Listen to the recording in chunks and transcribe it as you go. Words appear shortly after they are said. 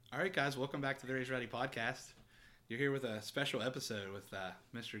All right, guys, welcome back to the Raise Ready podcast. You're here with a special episode with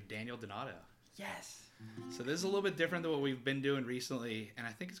Mr. Daniel Donato. Yes. So this is a little bit different than what we've been doing recently, and I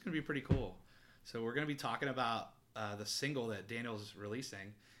think it's going to be pretty cool. So we're going to be talking about the single that Daniel's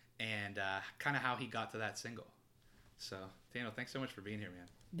releasing and kind of how he got to that single. So, Daniel, thanks so much for being here, man.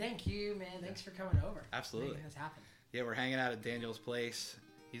 Thank you, man. Thanks for coming over. Absolutely. Making this happen. Yeah, we're hanging out at Daniel's place.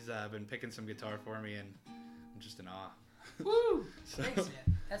 He's been picking some guitar for me, and I'm just in awe. Woo! Thanks,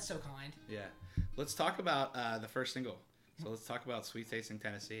 man. That's so kind. Yeah. Let's talk about the first single. So let's talk about Sweet Tasting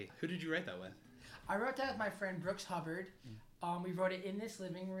Tennessee. Who did you write that with? I wrote that with my friend Brooks Hubbard. We wrote it in this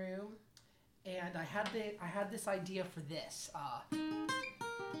living room, and I had this idea for this.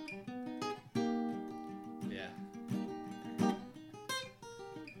 Yeah.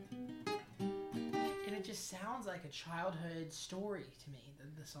 And it just sounds like a childhood story to me,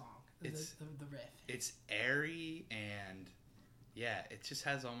 the song, the riff. It's airy and, yeah, it just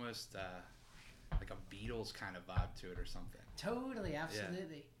has almost like a Beatles kind of vibe to it or something. Totally,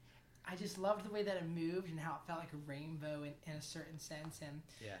 absolutely. Yeah. I just loved the way that it moved and how it felt like a rainbow in a certain sense. And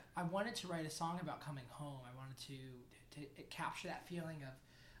yeah. I wanted to write a song about coming home. I wanted to capture that feeling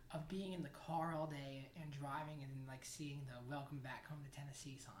of being in the car all day and driving and like seeing the "Welcome Back Home to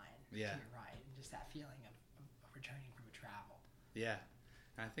Tennessee" sign to your right, and just that feeling of returning from a travel. Yeah,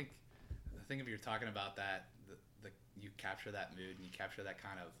 and I think if you're talking about that, you capture that mood and you capture that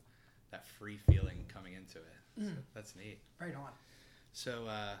kind of that free feeling coming into it. So that's neat. Right on. So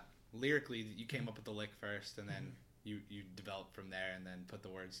lyrically, you came up with the lick first, and then you developed from there, and then put the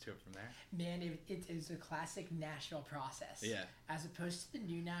words to it from there. Man, it is a classic Nashville process. Yeah. As opposed to the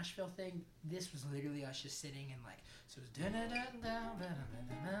new Nashville thing, this was literally us just sitting and like, so it was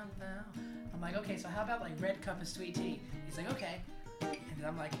I'm like, okay, so how about like red cup of sweet tea? He's like, okay. And then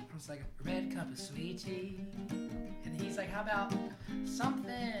I'm like, red cup of sweet tea. And he's like, how about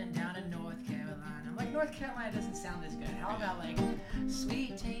something down in North Carolina? I'm like, North Carolina doesn't sound as good. How about like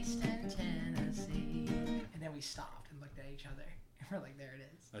sweet taste in Tennessee? And then we stopped and looked at each other. And we're like, there it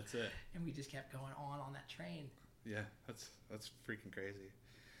is. That's it. And we just kept going on that train. Yeah, that's freaking crazy.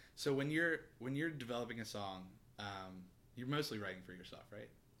 So when you're developing a song, you're mostly writing for yourself, right?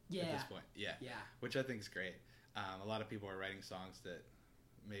 Yeah. At this point, yeah. Yeah. Which I think is great. A lot of people are writing songs that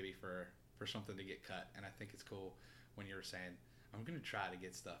maybe for something to get cut, and I think it's cool when you're saying, I'm going to try to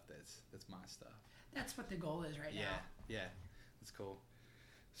get stuff that's my stuff. That's what the goal is right now. Yeah, that's cool.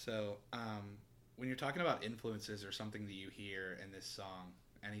 So when you're talking about influences or something that you hear in this song,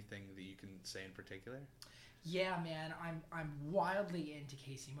 anything that you can say in particular? Yeah, man, I'm wildly into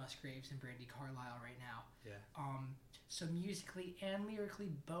Casey Musgraves and Brandi Carlile right now. Yeah. So musically and lyrically,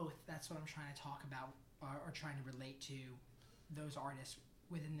 both. That's what I'm trying to talk about or trying to relate to those artists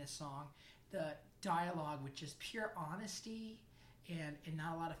within this song. The dialogue with just pure honesty and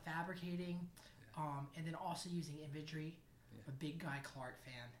not a lot of fabricating, and then also using imagery. Yeah. A big Guy Clark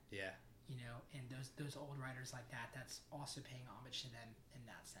fan. Yeah. You know, and those old writers like that. That's also paying homage to them in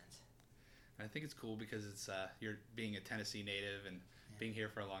that sense. I think it's cool because it's you're being a Tennessee native and being here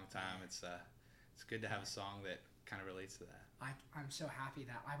for a long time. It's good to have a song that kind of relates to that. I'm so happy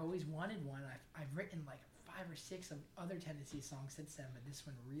that I've always wanted one. I've written like 5 or 6 of other Tennessee songs since then, but this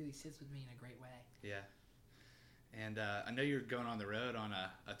one really sits with me in a great way. Yeah. And I know you're going on the road on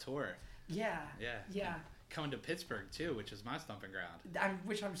a tour. Yeah. Yeah. Coming to Pittsburgh too, which is my stomping ground.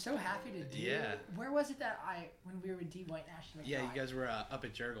 Which I'm so happy to do. Yeah. Where was it that when we were with D. White National? Yeah, you guys were up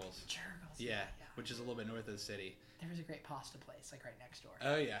at Jurgles. Jurgles. Yeah, which is a little bit north of the city. There was a great pasta place like right next door.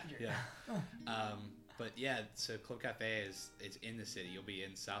 Oh yeah, yeah. But yeah, so Club Cafe is in the city. You'll be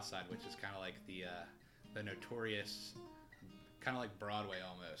in Southside, which is kind of like the notorious, kind of like Broadway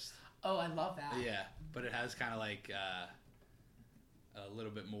almost. Oh, I love that. Yeah, but it has kind of like a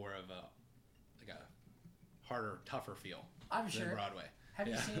little bit more of a harder, tougher feel. I'm than sure. Broadway. Have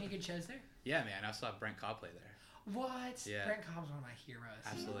you seen any good shows there? Yeah, man. I saw Brent Cobb play there. What? Yeah. Brent Cobb's one of my heroes.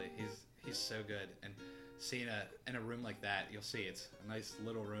 Absolutely. He's so good. And seeing in a room like that, you'll see it's a nice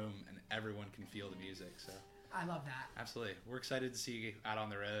little room and everyone can feel the music. So I love that. Absolutely. We're excited to see you out on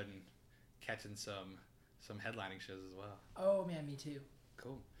the road and catching some headlining shows as well. Oh man, me too.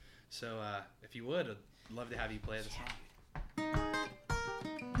 Cool. So if you would, I'd love to have you play the song.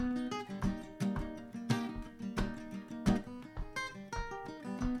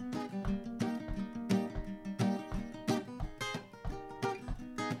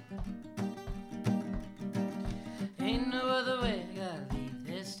 Ain't no other way, gotta leave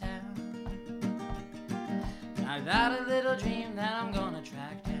this town. I got a little dream that I'm gonna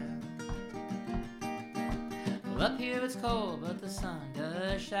track down. Well, up here it's cold, but the sun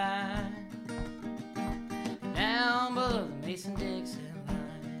does shine. Down below the Mason-Dixon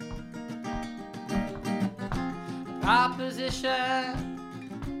line, proposition,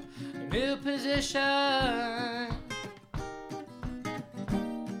 a new position.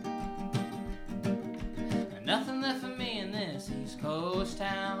 Nothing left for me in this East Coast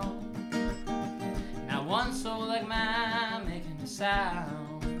town. Not one soul like mine making a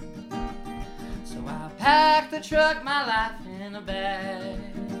sound. So I packed the truck, my life in a bag.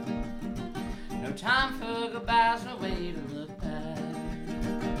 No time for goodbyes, no way to look back.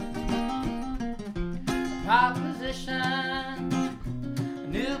 A proposition, a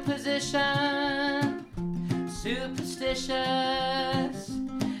new position, superstitious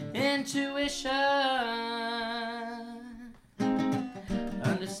intuition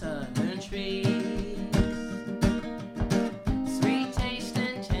under southern trees, sweet taste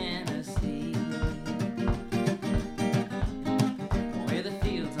in Tennessee, where the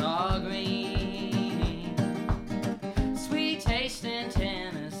fields are green, sweet taste in Tennessee.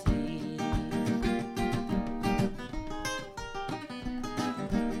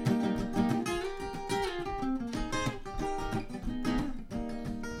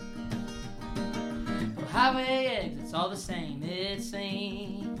 Highway exits all the same, it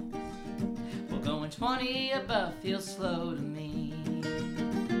seems. Well, going 20 above feels slow to me.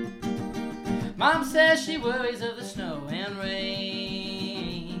 Mom says she worries of the snow and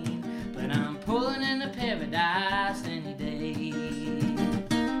rain, but I'm pulling into paradise any day.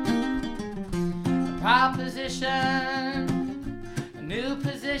 A proposition, a new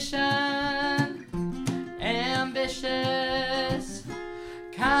position, ambitious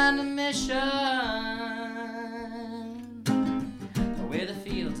kind of mission. Where the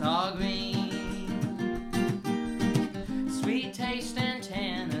fields are green, sweet taste in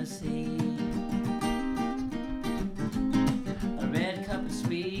Tennessee, a red cup of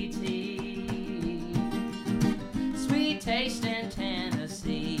sweet tea, sweet taste in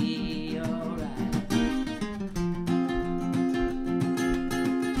Tennessee, alright.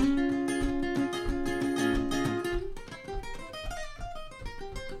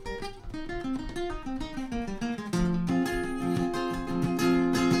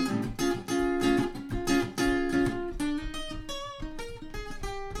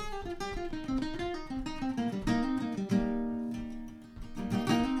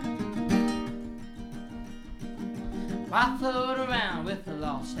 I float around with the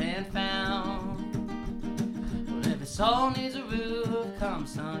lost and found. Well, every soul needs a roof come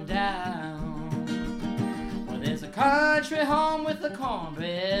sundown. Well, there's a country home with a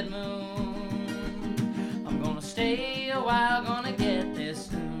cornbread moon. I'm gonna stay a while, gonna get there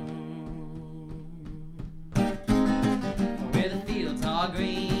soon. Where the fields are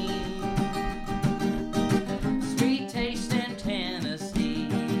green, sweet taste in Tennessee,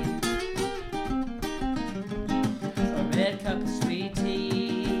 red cup of sweet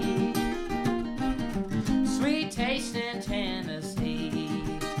tea, sweet taste in Tennessee,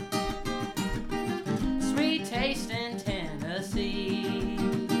 sweet taste in Tennessee,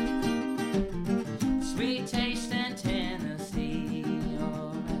 sweet taste in Tennessee,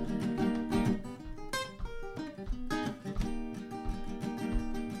 alright.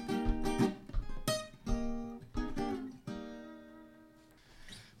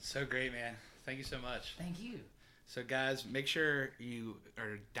 So great, man. Thank you so much. Thank you. So guys, make sure you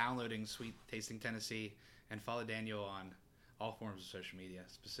are downloading Sweet Tasting Tennessee and follow Daniel on all forms of social media,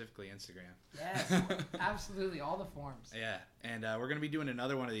 specifically Instagram. Yes, absolutely, all the forms. Yeah, and we're going to be doing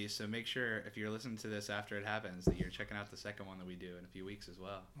another one of these, so make sure if you're listening to this after it happens that you're checking out the second one that we do in a few weeks as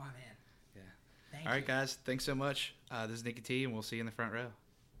well. My man. Yeah. Thank All right, you. guys, thanks so much. This is Nicky T, and we'll see you in the front row.